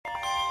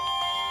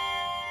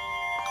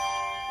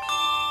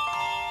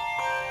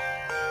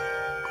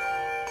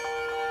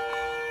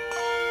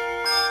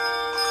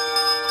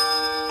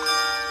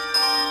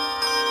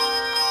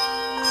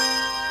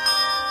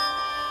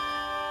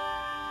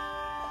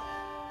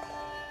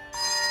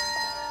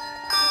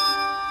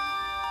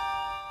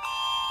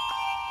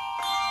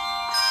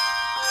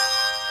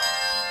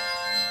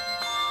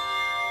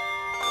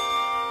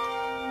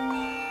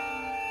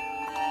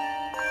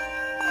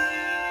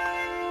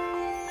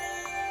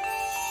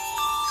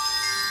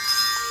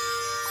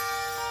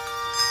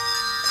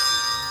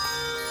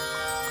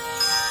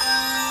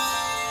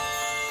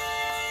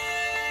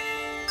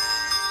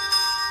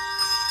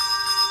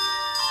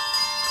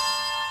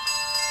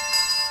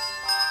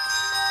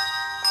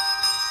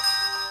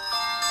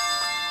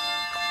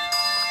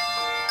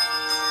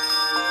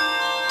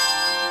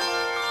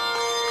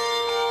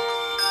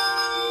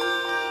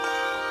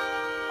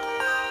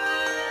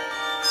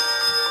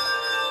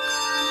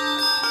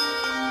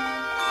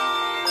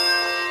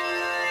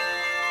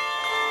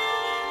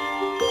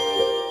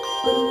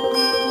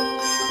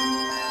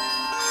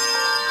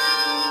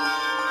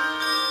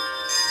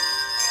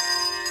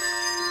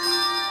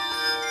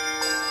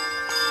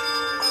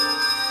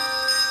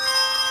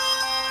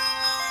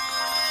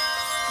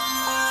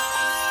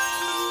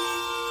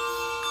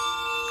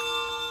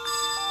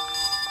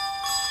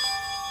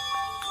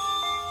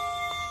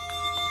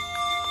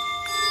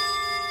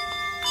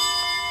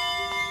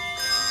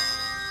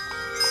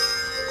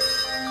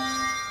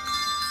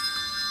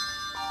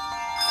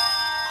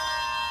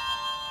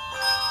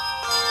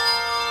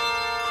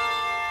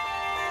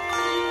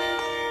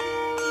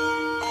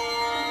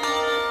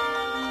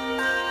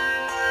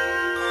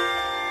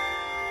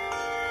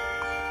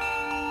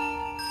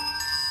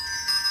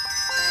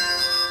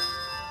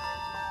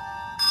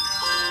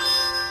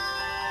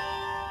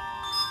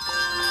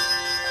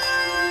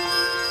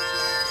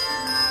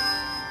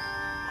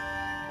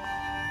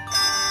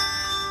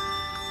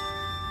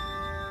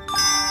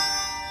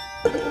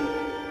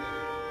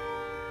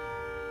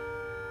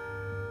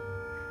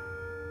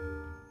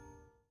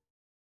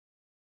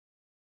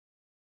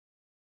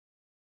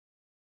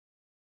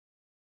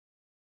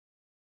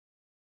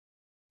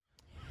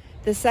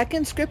The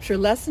second scripture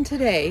lesson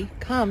today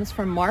comes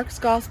from Mark's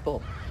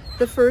Gospel,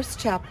 the first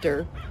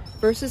chapter,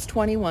 verses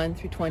 21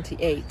 through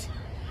 28.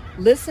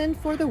 Listen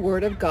for the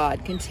word of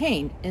God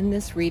contained in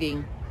this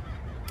reading.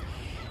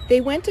 They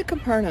went to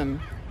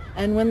Capernaum,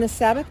 and when the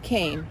Sabbath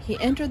came, he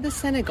entered the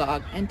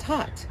synagogue and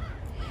taught.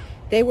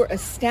 They were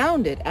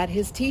astounded at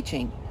his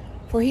teaching,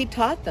 for he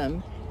taught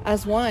them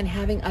as one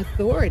having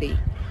authority,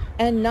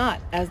 and not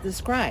as the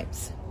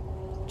scribes.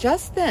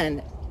 Just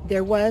then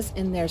there was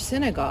in their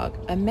synagogue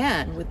a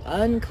man with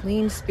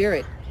unclean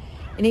spirit,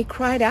 and he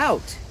cried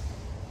out,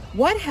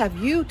 "What have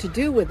you to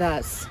do with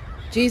us,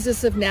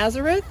 Jesus of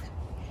Nazareth?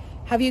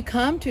 Have you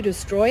come to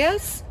destroy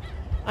us?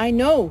 I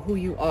know who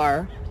you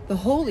are, the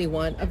Holy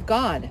One of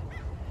God."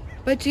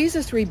 But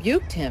Jesus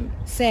rebuked him,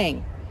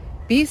 saying,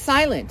 "Be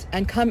silent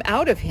and come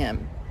out of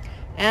him."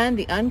 And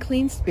the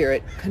unclean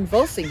spirit,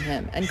 convulsing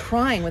him and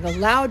crying with a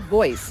loud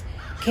voice,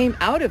 came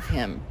out of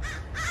him.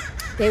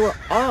 They were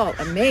all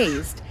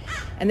amazed,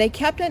 and they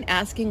kept on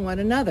asking one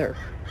another,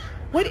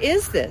 "What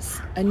is this?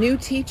 A new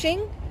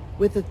teaching?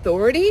 With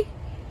authority?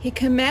 He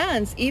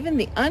commands even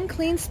the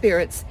unclean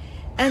spirits,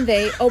 and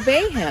they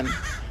obey him."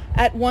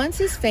 At once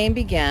his fame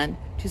began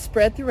to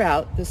spread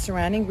throughout the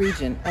surrounding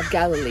region of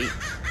Galilee.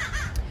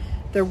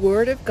 The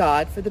word of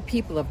God for the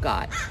people of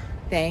God.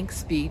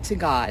 Thanks be to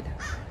God.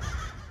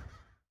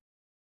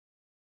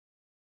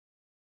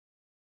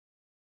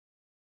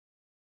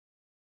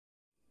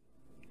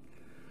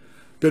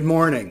 Good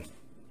morning.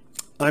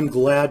 I'm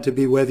glad to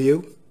be with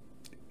you.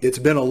 It's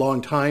been a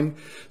long time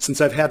since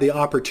I've had the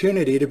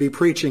opportunity to be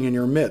preaching in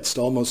your midst,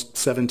 almost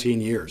 17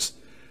 years.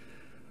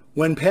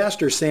 When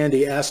Pastor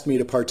Sandy asked me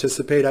to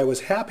participate, I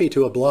was happy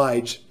to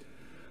oblige,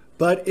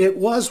 but it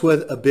was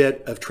with a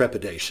bit of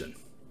trepidation.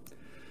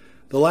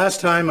 The last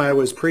time I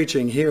was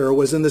preaching here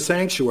was in the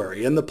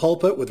sanctuary, in the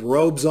pulpit with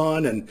robes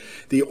on and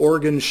the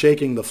organ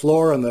shaking the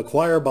floor and the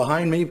choir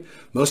behind me,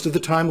 most of the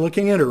time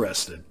looking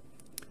interested.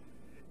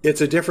 It's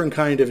a different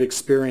kind of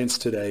experience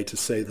today, to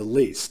say the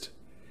least.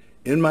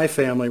 In my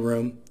family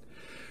room,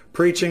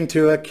 preaching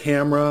to a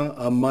camera,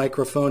 a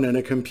microphone, and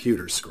a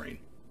computer screen.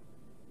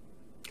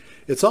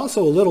 It's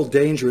also a little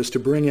dangerous to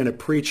bring in a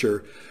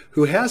preacher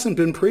who hasn't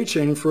been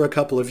preaching for a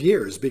couple of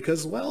years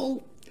because,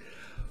 well,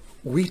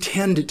 we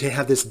tend to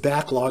have this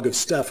backlog of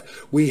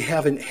stuff we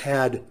haven't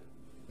had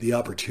the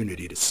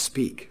opportunity to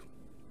speak.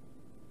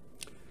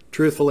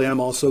 Truthfully, I'm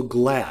also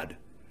glad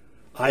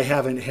I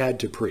haven't had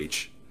to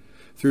preach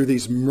through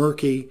these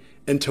murky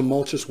and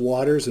tumultuous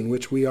waters in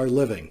which we are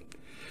living.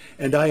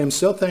 And I am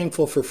so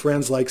thankful for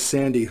friends like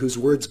Sandy whose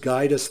words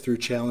guide us through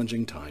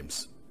challenging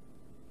times.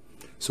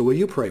 So will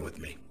you pray with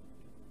me?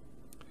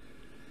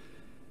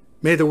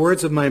 May the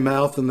words of my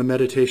mouth and the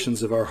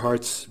meditations of our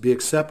hearts be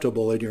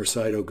acceptable in your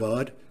sight, O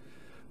God,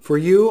 for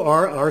you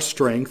are our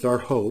strength, our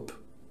hope,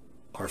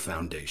 our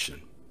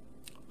foundation.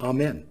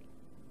 Amen.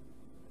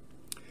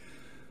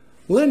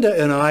 Linda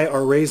and I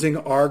are raising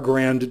our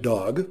grand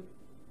dog,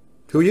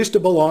 who used to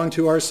belong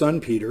to our son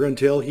Peter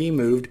until he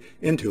moved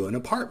into an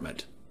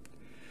apartment.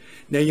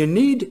 Now you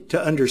need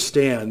to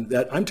understand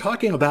that I'm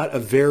talking about a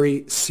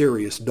very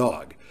serious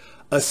dog,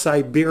 a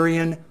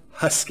Siberian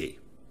Husky.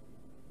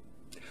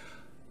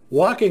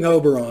 Walking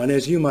Oberon,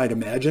 as you might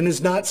imagine,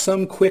 is not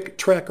some quick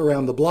trek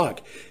around the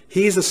block.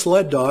 He's a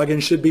sled dog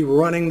and should be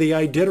running the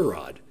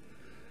Iditarod.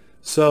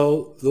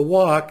 So the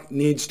walk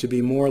needs to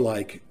be more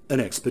like an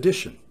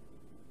expedition.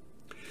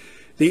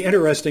 The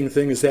interesting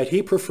thing is that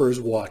he prefers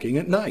walking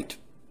at night.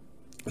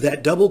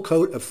 That double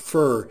coat of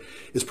fur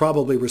is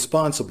probably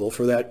responsible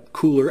for that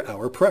cooler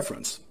hour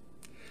preference.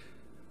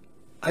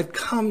 I've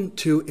come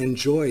to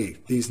enjoy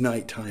these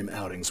nighttime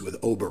outings with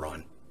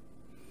Oberon.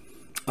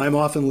 I'm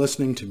often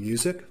listening to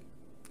music.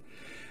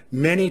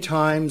 Many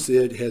times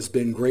it has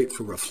been great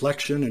for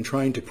reflection and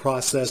trying to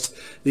process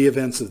the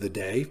events of the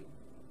day.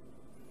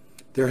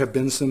 There have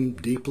been some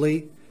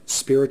deeply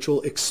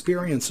spiritual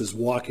experiences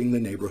walking the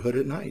neighborhood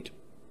at night.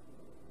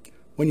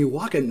 When you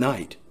walk at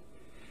night,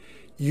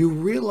 you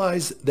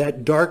realize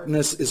that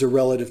darkness is a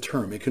relative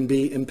term. It can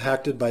be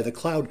impacted by the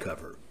cloud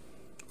cover,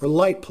 or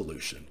light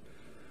pollution,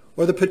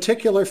 or the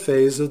particular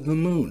phase of the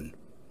moon.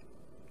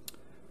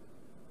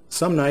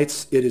 Some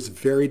nights it is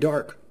very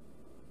dark,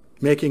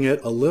 making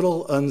it a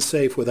little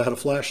unsafe without a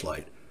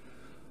flashlight.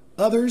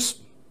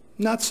 Others,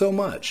 not so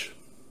much.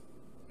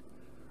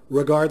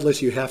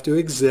 Regardless, you have to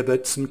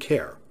exhibit some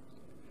care,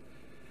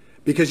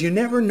 because you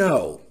never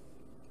know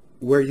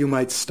where you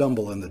might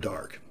stumble in the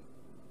dark.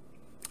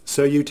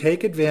 So you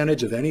take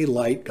advantage of any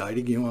light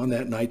guiding you on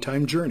that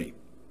nighttime journey.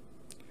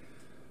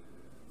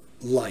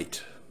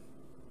 Light.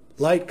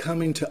 Light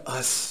coming to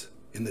us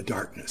in the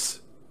darkness.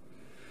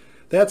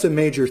 That's a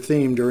major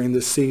theme during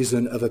the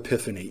season of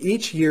Epiphany.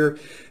 Each year,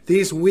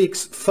 these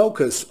weeks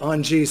focus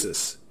on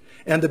Jesus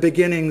and the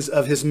beginnings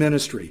of his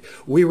ministry.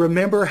 We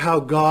remember how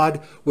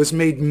God was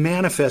made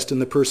manifest in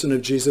the person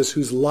of Jesus,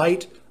 whose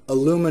light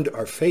illumined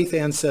our faith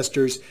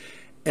ancestors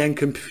and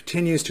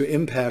continues to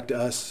impact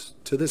us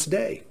to this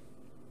day.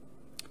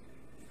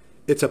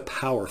 It's a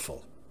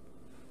powerful,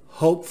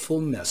 hopeful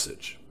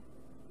message.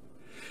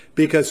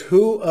 Because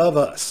who of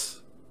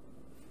us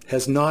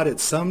has not at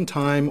some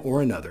time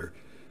or another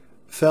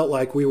felt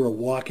like we were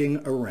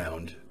walking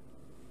around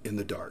in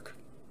the dark?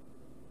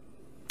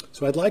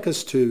 So I'd like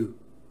us to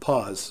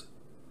pause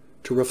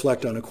to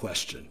reflect on a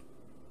question.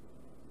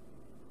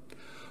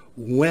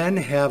 When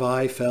have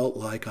I felt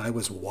like I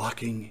was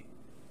walking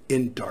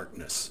in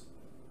darkness?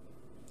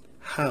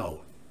 How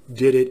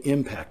did it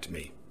impact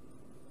me?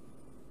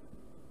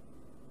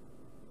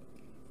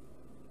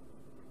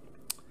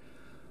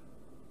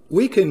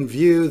 We can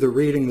view the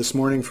reading this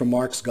morning from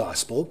Mark's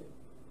Gospel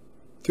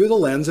through the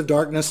lens of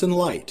darkness and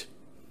light,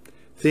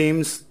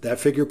 themes that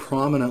figure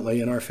prominently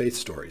in our faith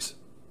stories.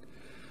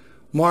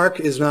 Mark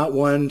is not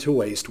one to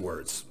waste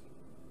words.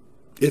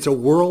 It's a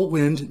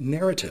whirlwind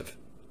narrative.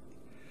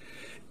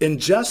 In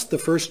just the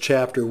first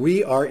chapter,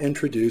 we are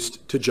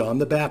introduced to John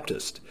the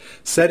Baptist,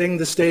 setting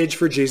the stage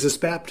for Jesus'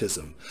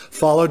 baptism,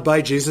 followed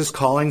by Jesus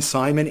calling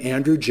Simon,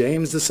 Andrew,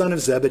 James, the son of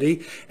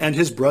Zebedee, and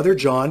his brother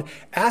John,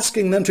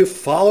 asking them to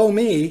follow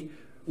me,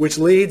 which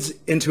leads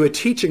into a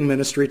teaching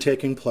ministry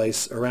taking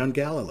place around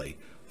Galilee.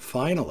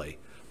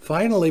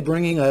 Finally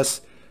bringing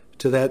us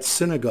to that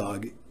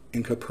synagogue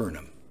in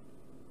Capernaum.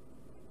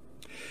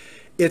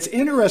 It's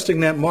interesting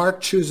that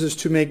Mark chooses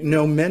to make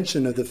no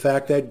mention of the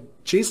fact that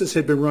Jesus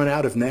had been run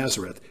out of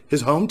Nazareth,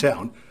 his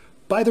hometown,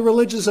 by the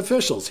religious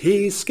officials.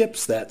 He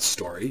skips that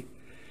story,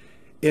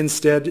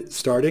 instead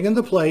starting in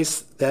the place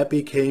that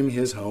became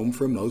his home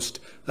for most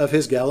of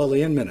his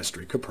Galilean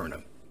ministry,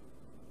 Capernaum.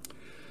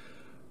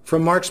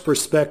 From Mark's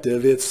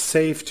perspective, it's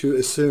safe to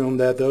assume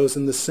that those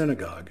in the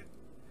synagogue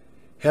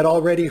had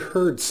already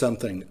heard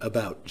something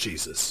about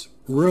Jesus,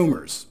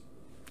 rumors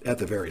at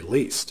the very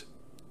least.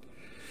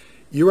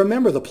 You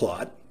remember the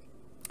plot.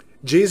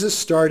 Jesus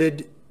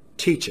started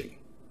teaching.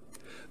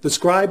 The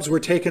scribes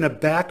were taken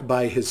aback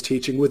by his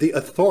teaching with the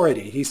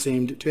authority he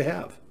seemed to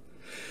have.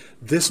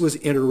 This was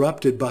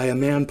interrupted by a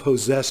man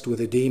possessed with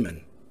a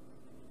demon.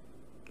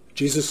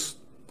 Jesus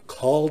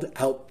called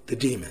out the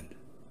demon.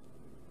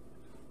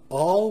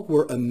 All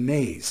were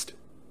amazed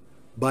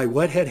by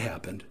what had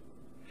happened,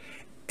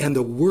 and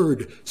the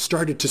word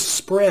started to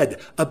spread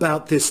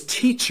about this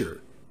teacher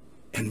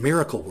and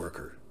miracle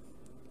worker.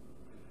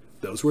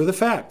 Those were the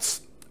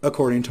facts,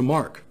 according to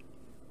Mark.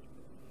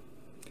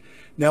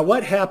 Now,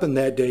 what happened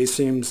that day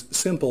seems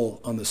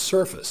simple on the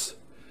surface,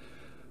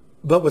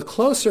 but with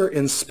closer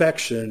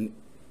inspection,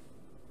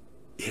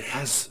 it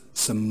has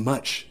some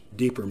much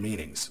deeper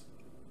meanings.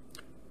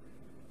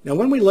 Now,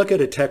 when we look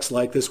at a text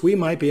like this, we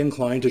might be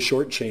inclined to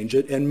shortchange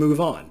it and move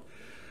on.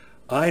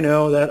 I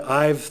know that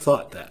I've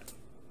thought that,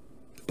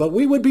 but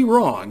we would be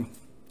wrong.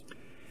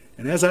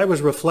 And as I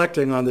was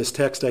reflecting on this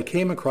text, I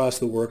came across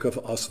the work of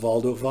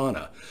Osvaldo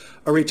Vana,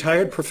 a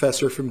retired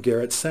professor from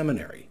Garrett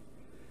Seminary.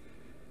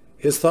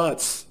 His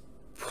thoughts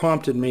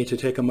prompted me to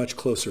take a much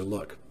closer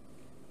look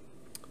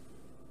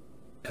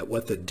at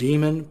what the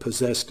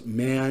demon-possessed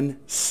man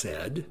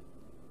said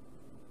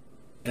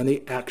and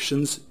the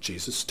actions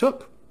Jesus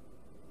took,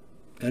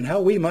 and how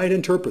we might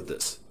interpret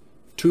this.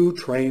 Two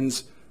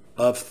trains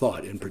of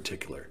thought in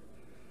particular.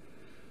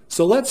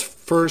 So let's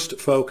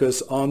first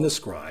focus on the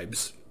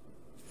scribes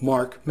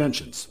Mark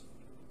mentions.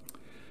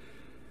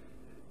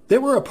 They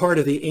were a part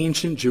of the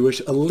ancient Jewish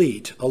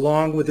elite,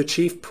 along with the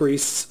chief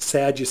priests,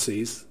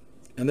 Sadducees,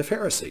 and the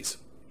Pharisees.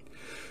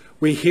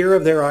 We hear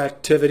of their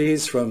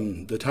activities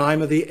from the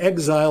time of the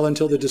exile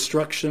until the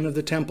destruction of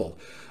the temple,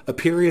 a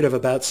period of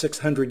about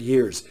 600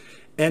 years,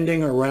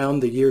 ending around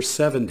the year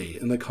 70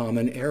 in the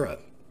Common Era.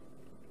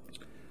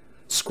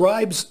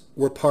 Scribes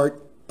were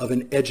part of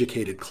an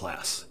educated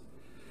class.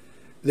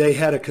 They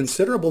had a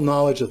considerable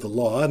knowledge of the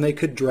law, and they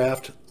could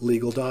draft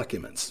legal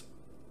documents.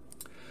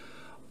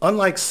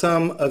 Unlike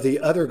some of the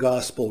other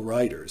gospel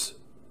writers,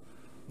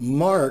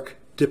 Mark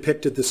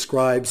depicted the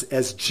scribes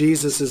as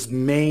Jesus'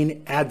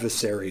 main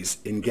adversaries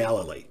in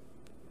Galilee.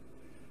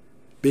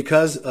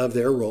 Because of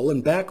their role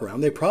and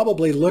background, they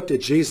probably looked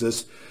at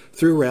Jesus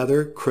through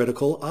rather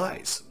critical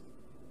eyes.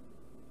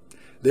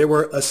 They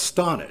were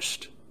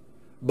astonished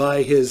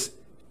by his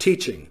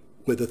teaching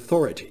with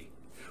authority,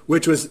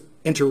 which was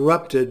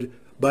interrupted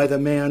by the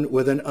man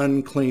with an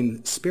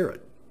unclean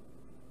spirit.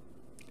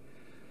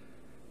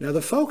 Now,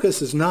 the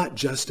focus is not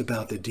just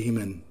about the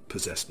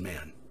demon-possessed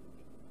man.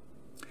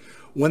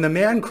 When the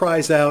man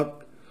cries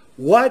out,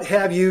 "What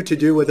have you to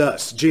do with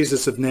us,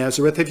 Jesus of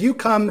Nazareth? Have you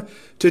come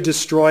to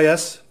destroy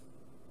us?"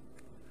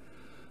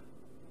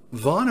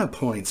 Vana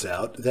points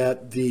out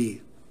that the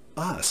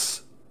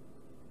us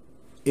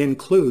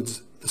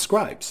includes the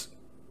scribes.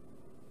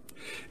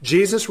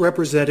 Jesus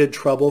represented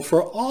trouble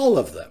for all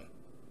of them.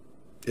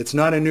 It's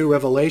not a new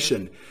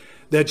revelation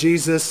that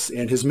Jesus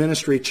and his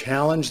ministry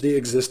challenged the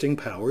existing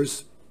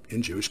powers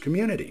in Jewish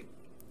community.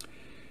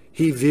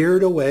 He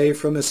veered away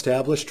from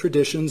established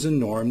traditions and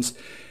norms,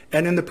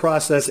 and in the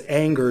process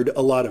angered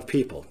a lot of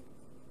people.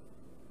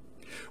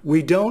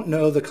 We don't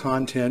know the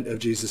content of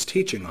Jesus'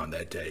 teaching on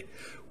that day.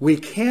 We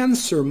can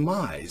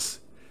surmise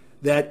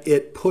that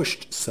it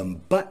pushed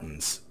some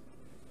buttons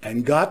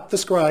and got the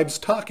scribes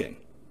talking.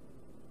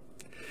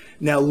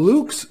 Now,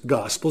 Luke's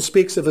gospel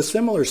speaks of a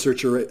similar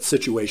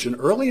situation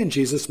early in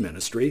Jesus'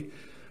 ministry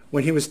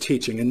when he was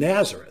teaching in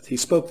Nazareth. He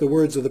spoke the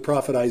words of the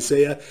prophet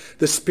Isaiah,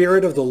 "The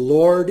Spirit of the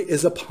Lord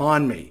is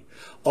upon me,"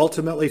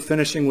 ultimately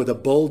finishing with a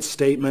bold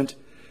statement,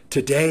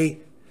 Today,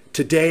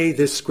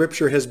 this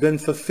scripture has been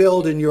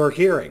fulfilled in your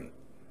hearing."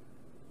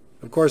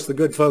 Of course, the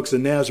good folks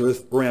in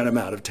Nazareth ran him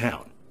out of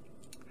town.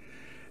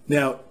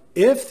 Now,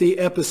 if the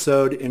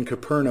episode in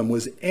Capernaum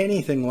was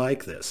anything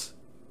like this,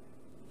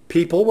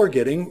 people were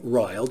getting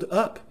riled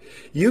up.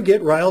 You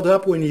get riled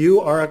up when you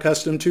are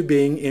accustomed to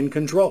being in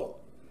control.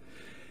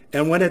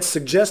 And when it's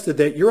suggested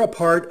that you're a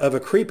part of a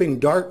creeping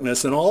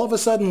darkness and all of a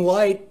sudden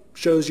light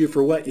shows you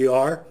for what you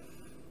are,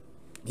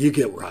 you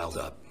get riled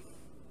up.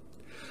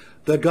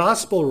 The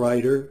gospel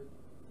writer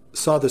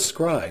saw the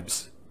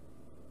scribes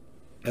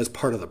as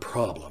part of the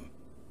problem,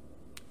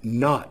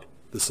 not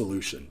the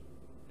solution.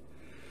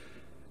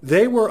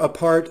 They were a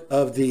part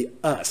of the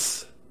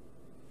us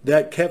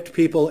that kept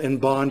people in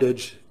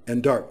bondage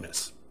and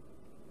darkness.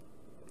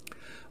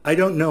 I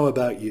don't know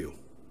about you,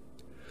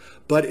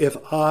 but if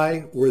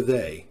I were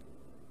they,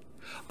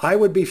 I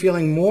would be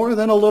feeling more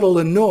than a little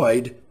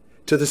annoyed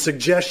to the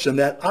suggestion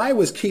that I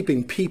was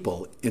keeping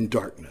people in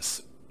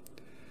darkness.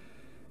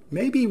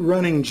 Maybe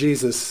running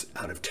Jesus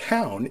out of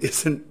town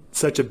isn't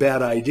such a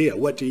bad idea.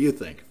 What do you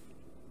think?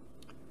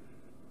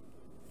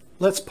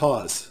 Let's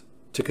pause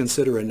to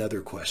consider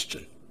another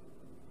question.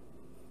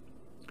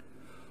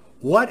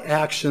 What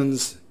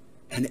actions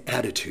and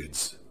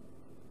attitudes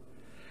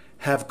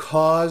have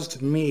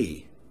caused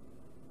me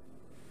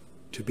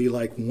to be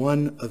like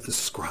one of the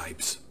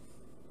scribes?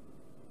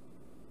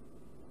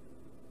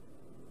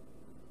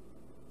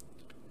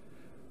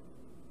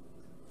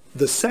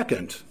 The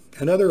second,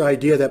 another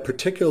idea that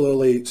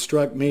particularly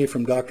struck me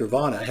from Dr.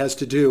 Vanna, has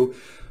to do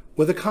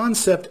with the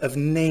concept of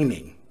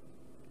naming.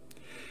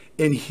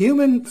 In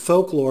human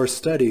folklore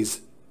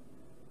studies,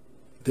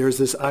 there's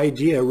this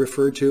idea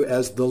referred to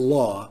as the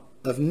law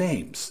of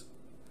names.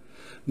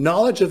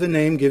 Knowledge of a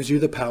name gives you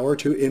the power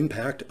to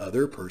impact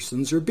other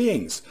persons or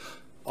beings,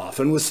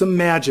 often with some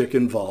magic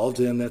involved,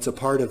 and that's a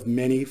part of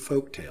many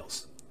folk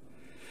tales.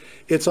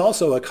 It's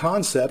also a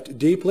concept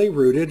deeply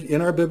rooted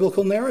in our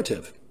biblical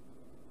narrative.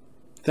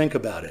 Think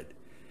about it.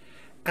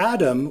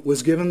 Adam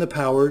was given the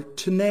power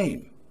to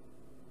name.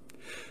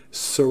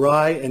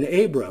 Sarai and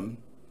Abram,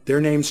 their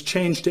names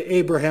changed to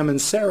Abraham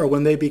and Sarah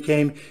when they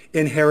became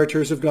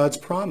inheritors of God's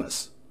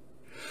promise.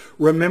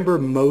 Remember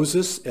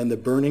Moses and the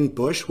burning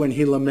bush when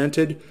he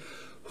lamented,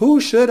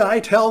 "Who should I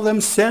tell them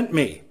sent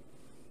me?"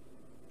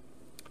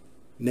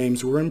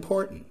 Names were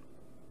important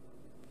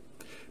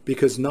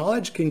because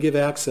knowledge can give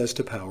access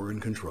to power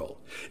and control.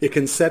 It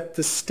can set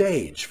the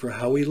stage for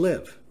how we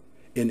live,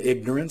 in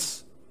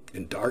ignorance,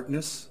 in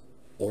darkness,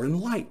 or in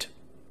light.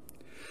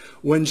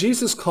 When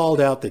Jesus called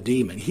out the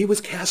demon, he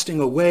was casting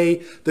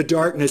away the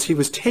darkness. He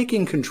was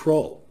taking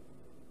control.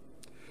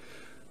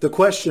 The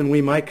question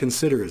we might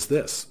consider is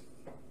this: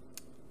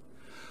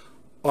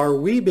 are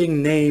we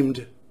being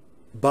named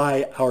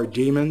by our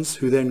demons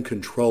who then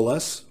control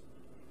us,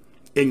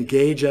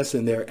 engage us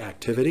in their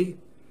activity,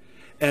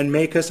 and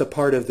make us a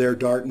part of their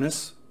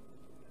darkness?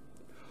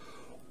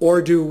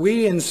 Or do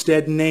we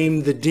instead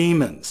name the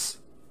demons,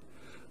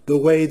 the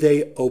way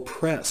they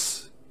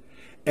oppress,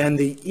 and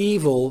the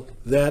evil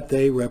that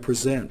they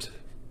represent,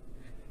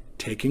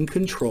 taking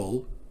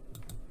control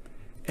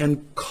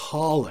and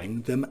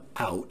calling them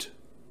out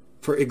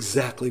for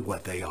exactly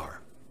what they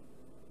are?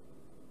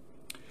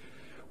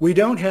 We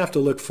don't have to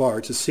look far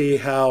to see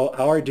how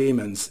our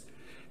demons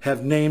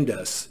have named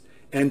us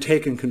and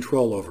taken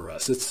control over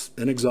us. It's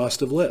an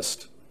exhaustive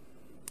list.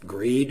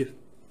 Greed,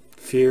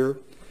 fear,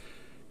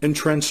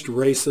 entrenched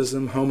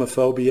racism,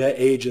 homophobia,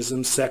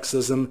 ageism,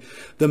 sexism,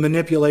 the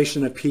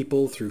manipulation of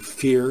people through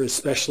fear,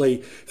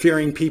 especially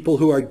fearing people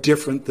who are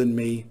different than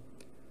me,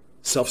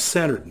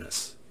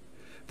 self-centeredness,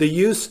 the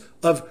use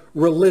of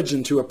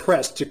religion to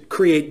oppress, to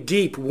create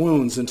deep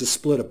wounds and to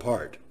split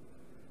apart.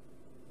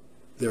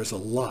 There's a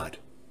lot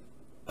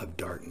of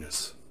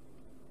darkness.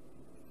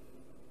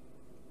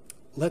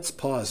 Let's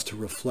pause to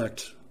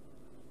reflect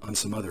on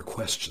some other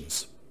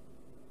questions.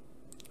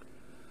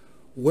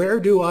 Where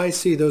do I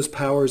see those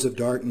powers of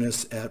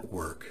darkness at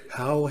work?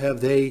 How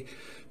have they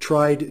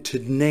tried to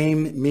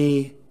name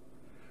me?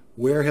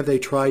 Where have they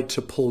tried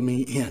to pull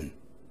me in?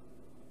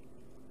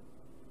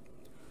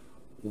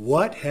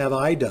 What have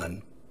I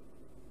done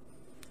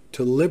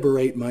to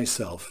liberate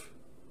myself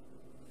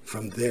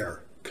from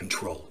their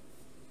control?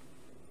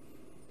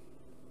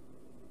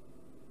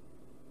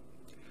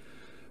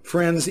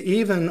 Friends,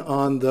 even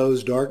on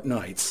those dark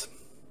nights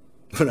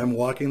when I'm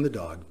walking the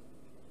dog,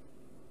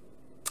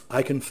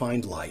 I can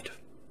find light.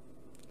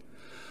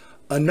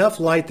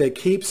 Enough light that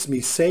keeps me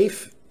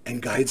safe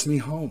and guides me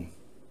home.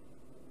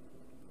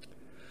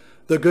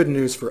 The good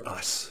news for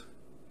us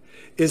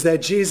is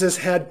that Jesus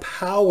had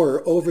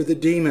power over the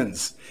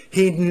demons.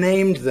 He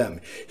named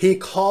them. He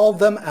called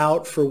them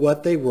out for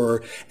what they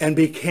were and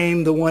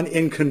became the one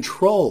in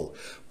control,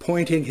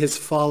 pointing his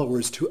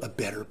followers to a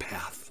better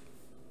path.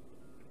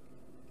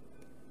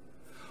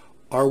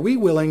 Are we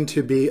willing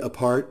to be a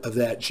part of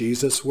that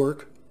Jesus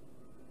work?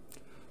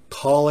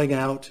 Calling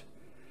out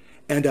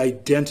and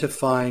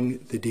identifying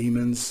the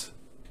demons,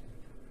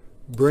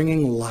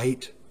 bringing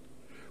light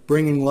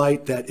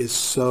that is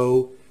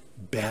so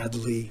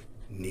badly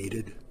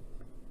needed.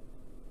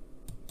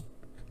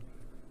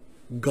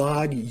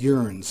 God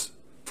yearns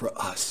for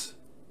us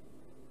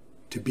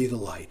to be the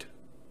light,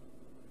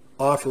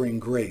 offering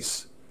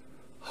grace,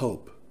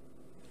 hope,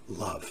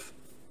 love.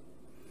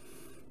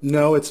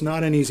 No, it's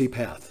not an easy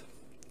path.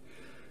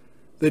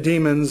 The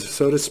demons,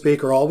 so to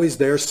speak, are always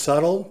there,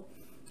 subtle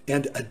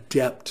and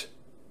adept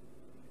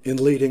in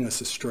leading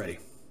us astray.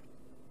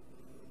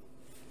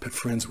 But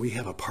friends, we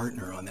have a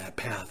partner on that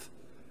path.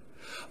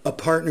 A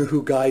partner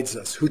who guides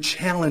us, who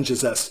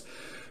challenges us,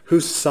 who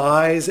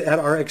sighs at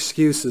our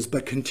excuses,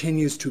 but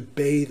continues to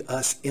bathe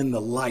us in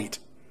the light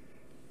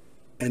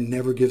and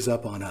never gives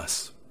up on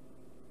us.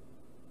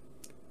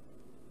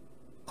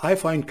 I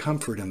find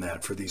comfort in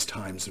that for these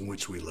times in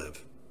which we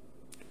live.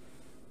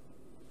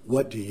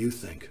 What do you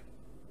think?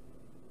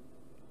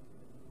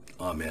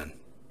 Amen.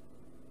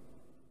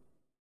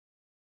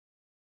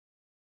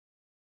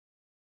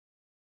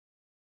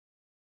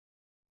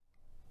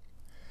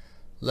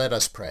 Let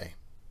us pray.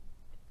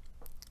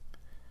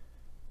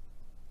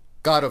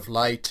 God of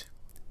light,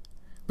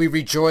 we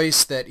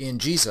rejoice that in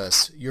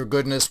Jesus your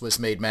goodness was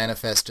made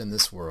manifest in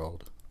this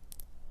world.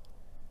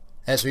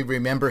 As we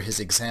remember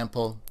his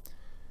example,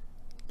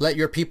 let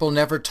your people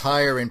never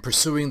tire in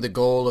pursuing the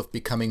goal of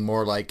becoming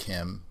more like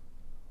him.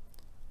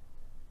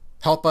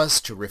 Help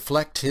us to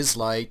reflect his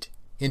light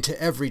into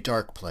every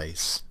dark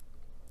place.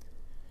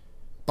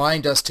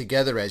 Bind us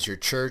together as your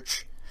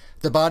church,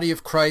 the body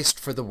of Christ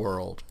for the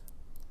world,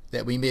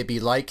 that we may be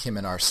like him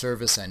in our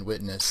service and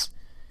witness,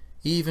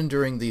 even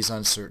during these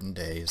uncertain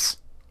days.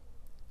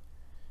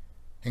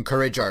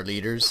 Encourage our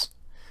leaders,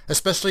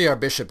 especially our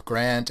Bishop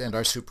Grant and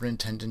our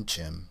Superintendent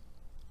Jim,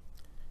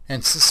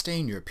 and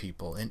sustain your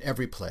people in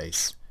every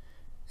place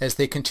as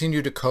they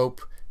continue to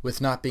cope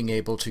with not being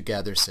able to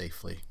gather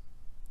safely.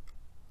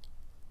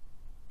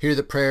 Hear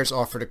the prayers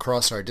offered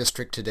across our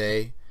district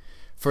today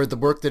for the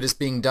work that is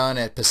being done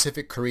at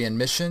Pacific Korean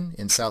Mission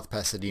in South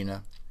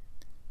Pasadena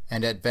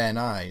and at Van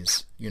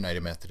Nuys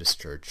United Methodist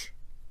Church.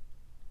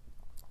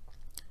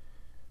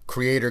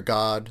 Creator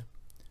God,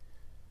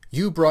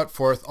 you brought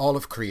forth all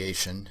of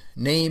creation,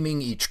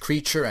 naming each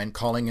creature and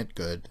calling it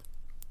good.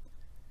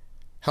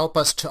 Help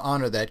us to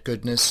honor that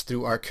goodness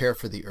through our care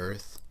for the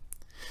earth.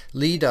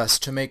 Lead us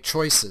to make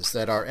choices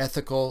that are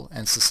ethical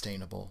and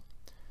sustainable,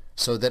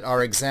 so that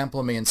our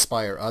example may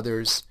inspire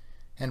others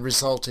and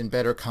result in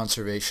better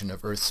conservation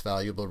of Earth's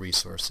valuable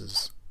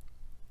resources.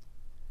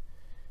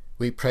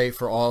 We pray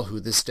for all who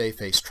this day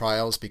face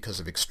trials because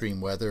of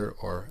extreme weather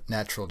or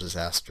natural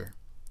disaster,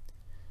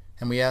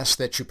 and we ask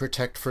that you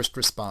protect first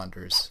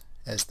responders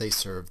as they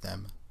serve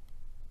them.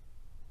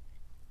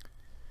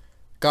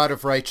 God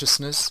of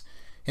righteousness,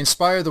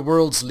 inspire the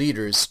world's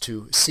leaders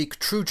to seek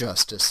true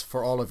justice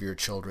for all of your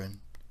children.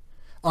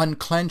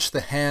 Unclench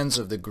the hands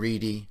of the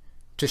greedy,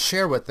 to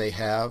share what they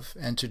have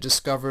and to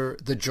discover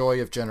the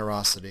joy of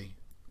generosity.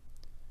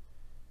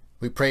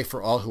 We pray for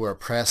all who are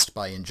oppressed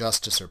by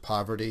injustice or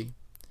poverty,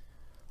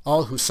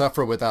 all who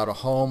suffer without a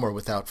home or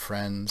without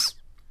friends,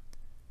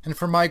 and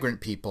for migrant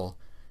people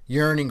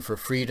yearning for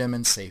freedom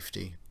and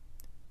safety.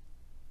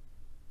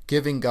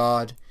 Giving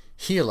God,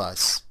 heal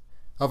us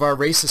of our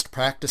racist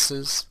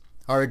practices,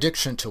 our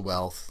addiction to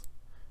wealth,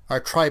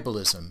 our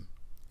tribalism,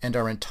 and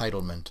our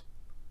entitlement.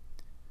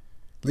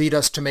 Lead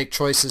us to make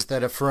choices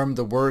that affirm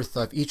the worth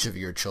of each of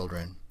your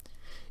children,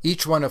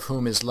 each one of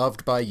whom is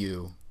loved by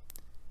you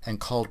and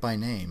called by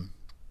name.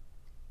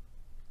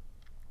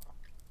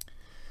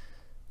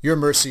 Your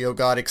mercy, O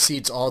God,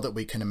 exceeds all that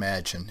we can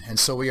imagine, and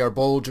so we are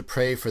bold to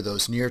pray for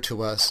those near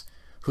to us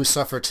who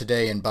suffer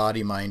today in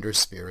body, mind, or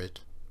spirit.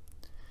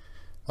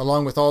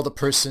 Along with all the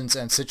persons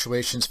and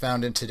situations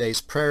found in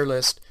today's prayer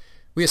list,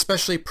 we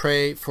especially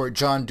pray for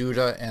John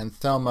Duda and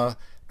Thelma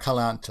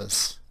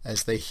Calantas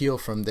as they heal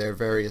from their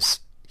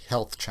various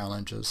health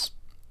challenges.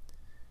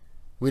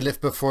 We lift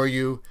before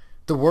you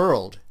the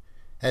world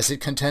as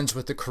it contends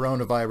with the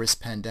coronavirus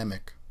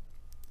pandemic.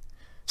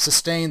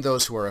 Sustain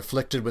those who are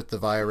afflicted with the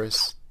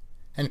virus,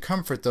 and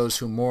comfort those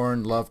who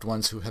mourn loved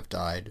ones who have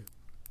died.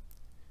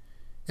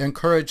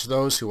 Encourage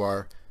those who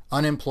are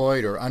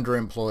unemployed or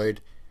underemployed,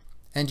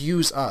 and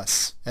use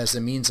us as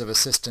a means of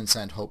assistance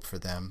and hope for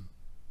them.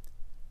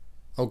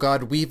 O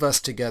God, weave us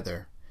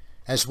together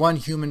as one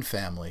human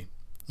family,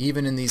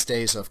 even in these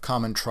days of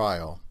common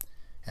trial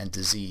and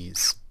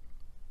disease.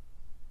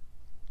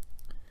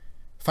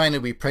 Finally,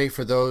 we pray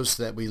for those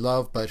that we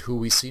love but who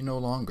we see no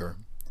longer,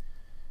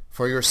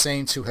 for your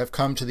saints who have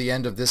come to the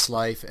end of this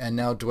life and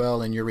now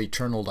dwell in your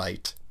eternal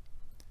light.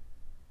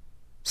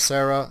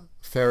 Sarah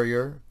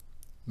Ferrier,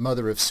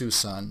 mother of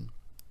Susan,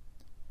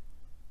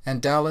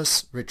 and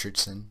Dallas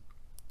Richardson,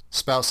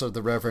 spouse of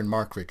the Reverend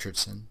Mark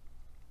Richardson.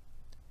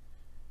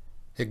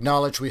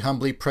 Acknowledge, we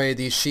humbly pray,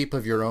 these sheep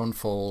of your own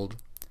fold,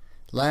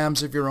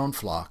 lambs of your own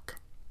flock,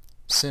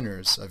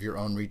 sinners of your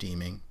own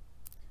redeeming.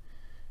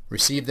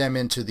 Receive them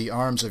into the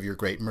arms of your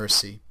great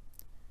mercy,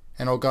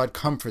 and, O God,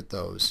 comfort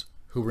those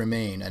who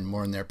remain and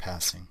mourn their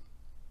passing.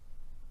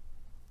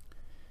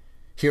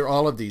 Hear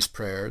all of these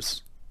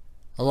prayers,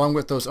 along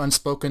with those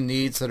unspoken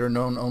needs that are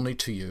known only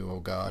to you, O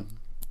God.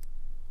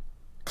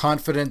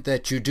 Confident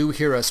that you do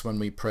hear us when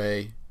we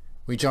pray,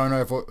 we join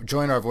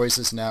our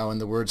voices now in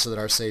the words that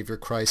our Savior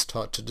Christ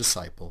taught to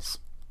disciples.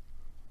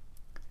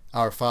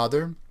 Our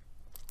Father,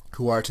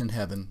 who art in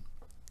heaven,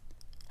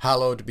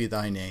 hallowed be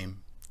thy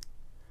name.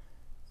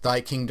 Thy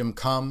kingdom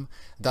come,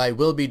 thy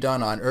will be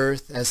done on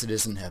earth as it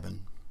is in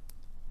heaven.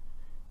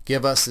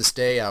 Give us this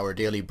day our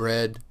daily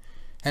bread,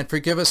 and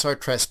forgive us our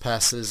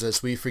trespasses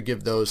as we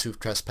forgive those who've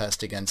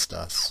trespassed against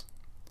us.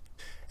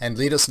 And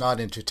lead us not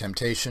into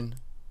temptation,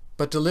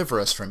 but deliver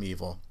us from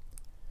evil.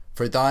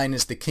 For thine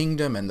is the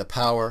kingdom and the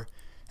power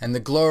and the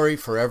glory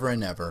forever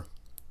and ever.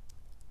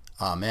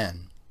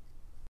 Amen.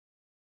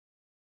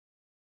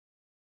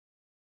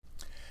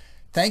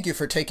 Thank you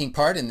for taking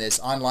part in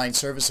this online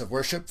service of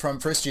worship from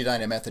First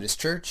Edina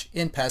Methodist Church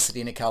in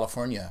Pasadena,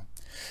 California.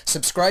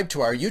 Subscribe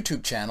to our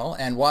YouTube channel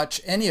and watch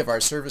any of our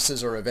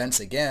services or events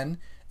again,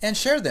 and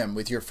share them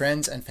with your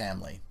friends and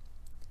family.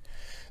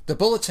 The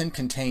bulletin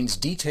contains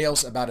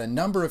details about a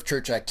number of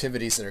church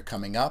activities that are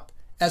coming up,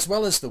 as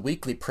well as the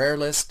weekly prayer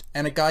list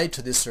and a guide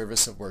to this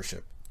service of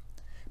worship.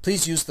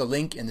 Please use the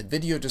link in the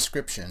video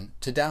description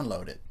to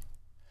download it.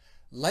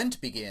 Lent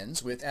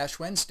begins with Ash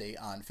Wednesday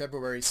on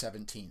February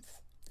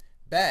 17th.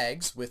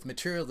 Bags with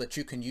material that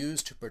you can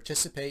use to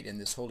participate in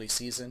this holy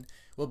season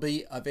will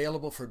be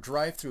available for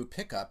drive-through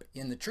pickup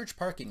in the church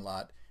parking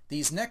lot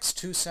these next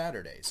 2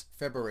 Saturdays,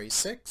 February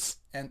 6th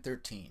and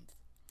 13th.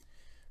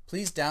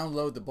 Please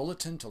download the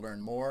bulletin to learn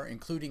more,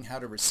 including how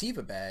to receive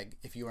a bag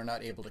if you are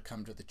not able to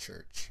come to the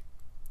church.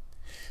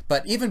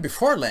 But even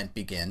before Lent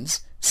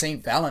begins,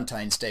 St.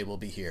 Valentine's Day will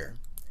be here.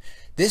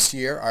 This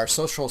year, our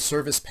social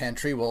service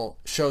pantry will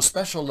show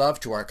special love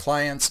to our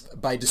clients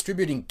by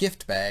distributing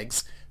gift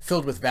bags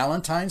filled with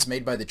valentines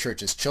made by the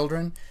church's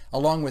children,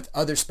 along with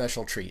other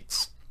special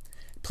treats.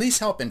 Please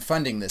help in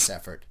funding this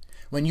effort.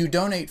 When you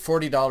donate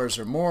 $40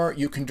 or more,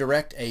 you can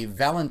direct a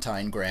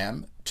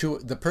Valentine-gram to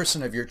the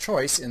person of your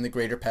choice in the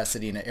greater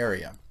Pasadena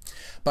area.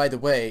 By the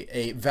way,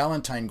 a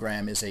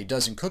Valentine-gram is a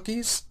dozen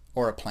cookies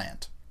or a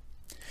plant.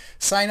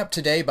 Sign up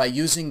today by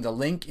using the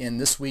link in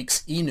this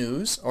week's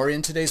e-news or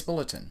in today's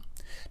bulletin.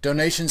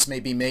 Donations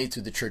may be made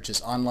through the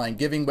church's online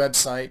giving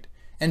website,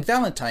 and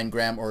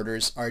Valentine-gram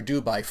orders are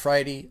due by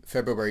Friday,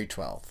 February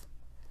 12th.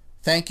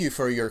 Thank you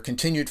for your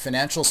continued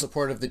financial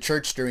support of the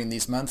church during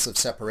these months of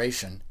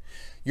separation.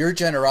 Your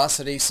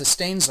generosity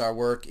sustains our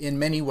work in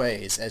many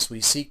ways as we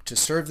seek to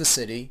serve the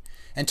city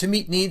and to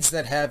meet needs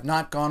that have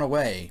not gone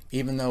away,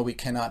 even though we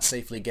cannot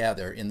safely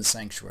gather in the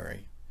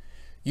sanctuary.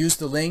 Use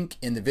the link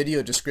in the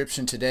video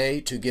description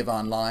today to give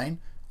online,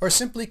 or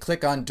simply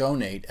click on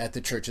Donate at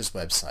the church's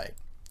website.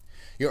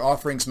 Your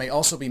offerings may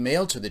also be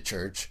mailed to the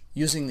church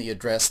using the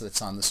address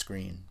that's on the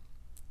screen.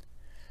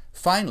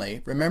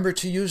 Finally, remember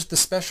to use the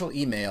special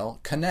email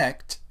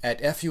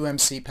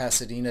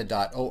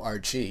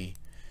connect@fumcpasadena.org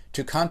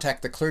to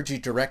contact the clergy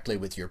directly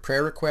with your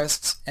prayer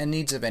requests and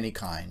needs of any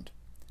kind.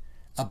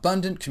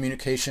 Abundant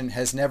communication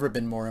has never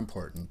been more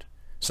important,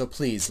 so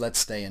please let's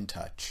stay in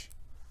touch.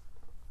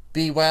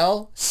 Be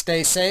well,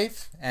 stay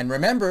safe, and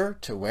remember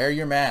to wear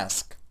your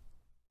mask.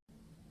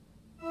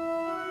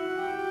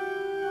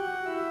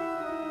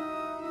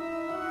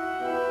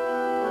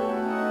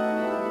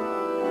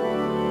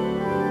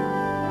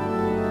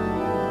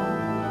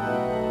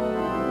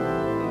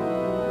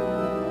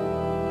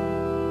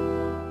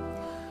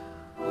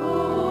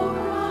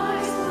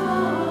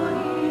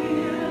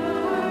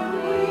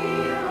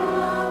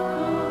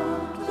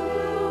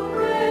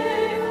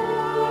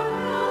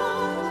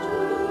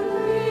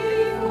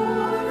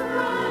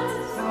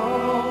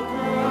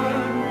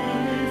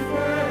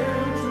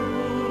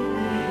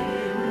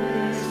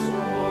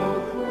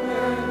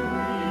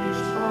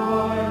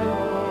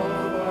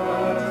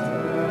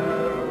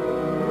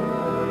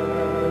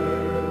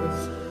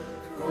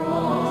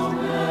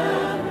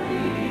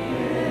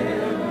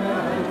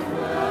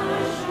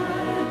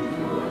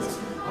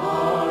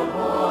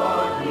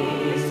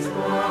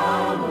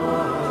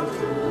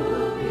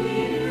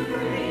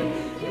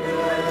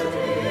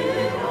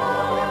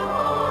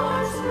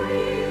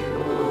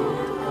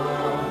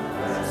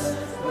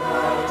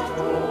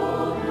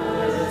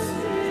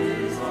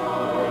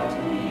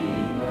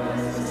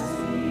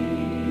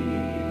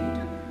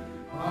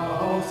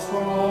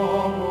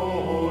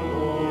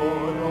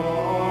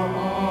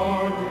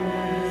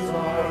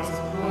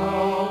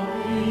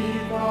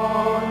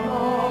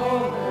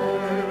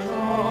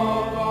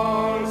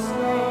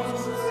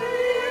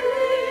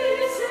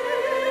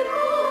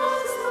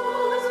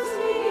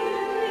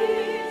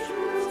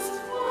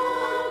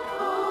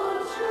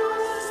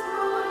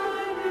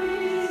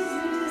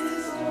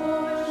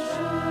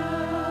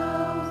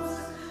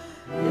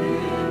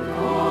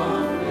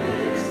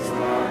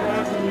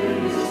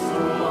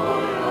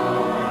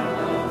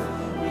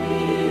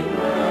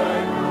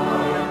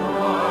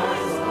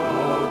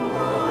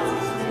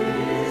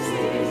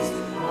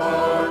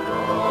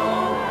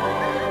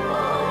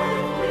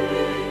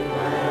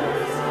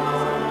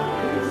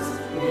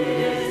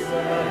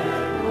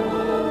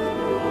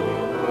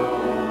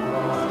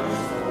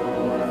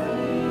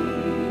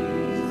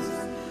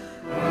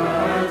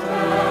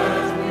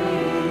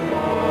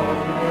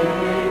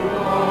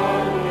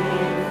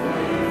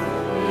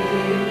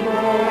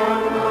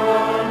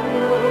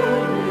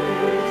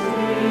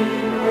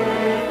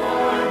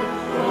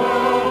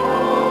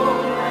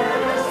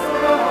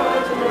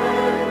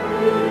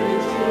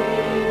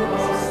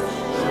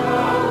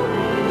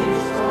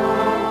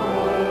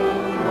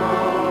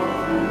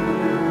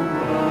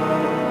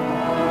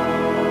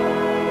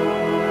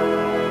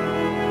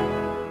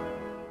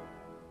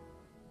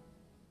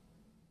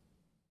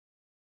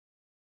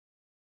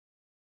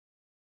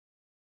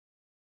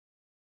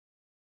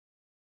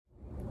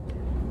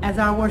 As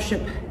our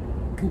worship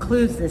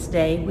concludes this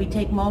day, we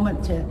take a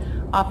moment to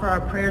offer our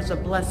prayers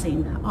of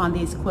blessing on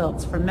these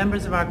quilts for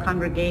members of our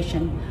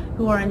congregation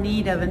who are in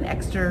need of an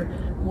extra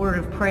word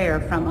of prayer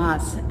from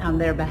us on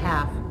their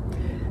behalf.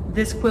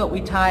 This quilt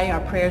we tie our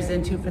prayers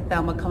into for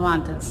Thelma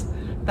Calantas.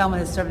 Thelma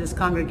has served this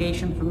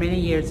congregation for many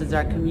years as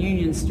our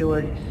communion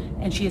steward,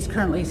 and she is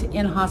currently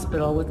in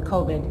hospital with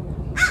COVID.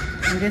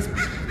 And this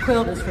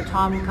quilt is for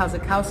Tom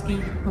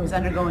Kozakowski, who is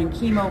undergoing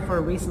chemo for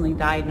a recently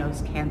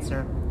diagnosed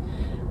cancer.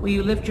 Will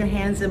you lift your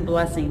hands in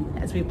blessing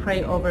as we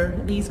pray over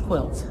these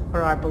quilts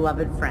for our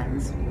beloved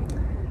friends?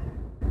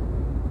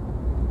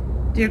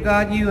 Dear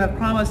God, you have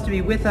promised to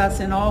be with us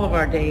in all of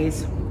our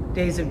days,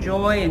 days of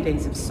joy and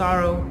days of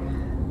sorrow,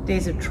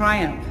 days of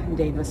triumph and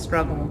days of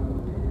struggle.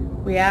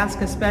 We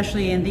ask,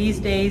 especially in these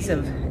days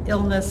of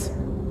illness,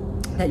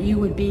 that you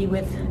would be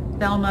with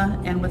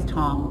Thelma and with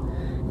Tom,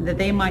 that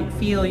they might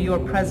feel your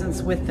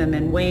presence with them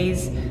in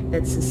ways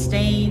that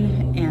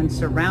sustain and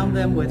surround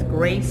them with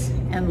grace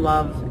and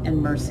love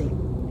and mercy.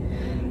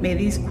 May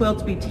these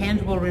quilts be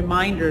tangible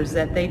reminders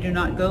that they do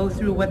not go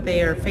through what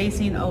they are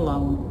facing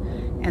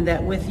alone, and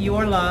that with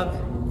your love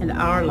and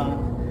our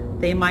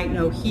love, they might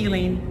know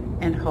healing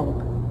and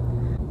hope.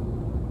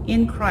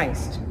 In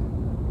Christ,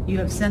 you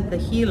have sent the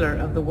healer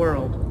of the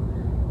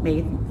world.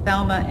 May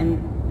Thelma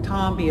and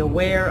Tom be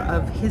aware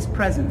of his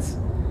presence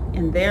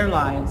in their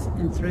lives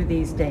and through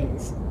these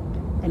days.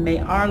 And may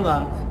our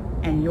love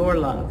and your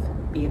love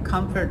be a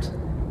comfort,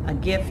 a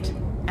gift,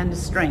 and a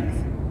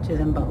strength to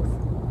them both.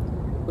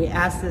 We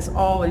ask this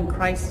all in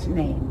Christ's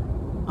name.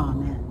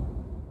 Amen.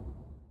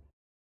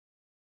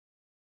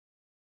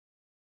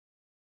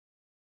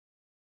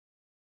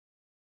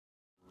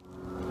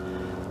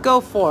 Go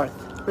forth,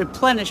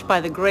 replenished by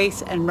the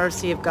grace and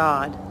mercy of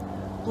God,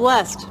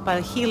 blessed by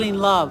the healing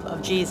love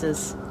of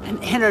Jesus, and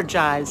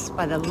energized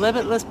by the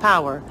limitless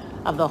power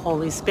of the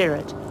Holy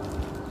Spirit.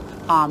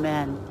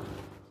 Amen.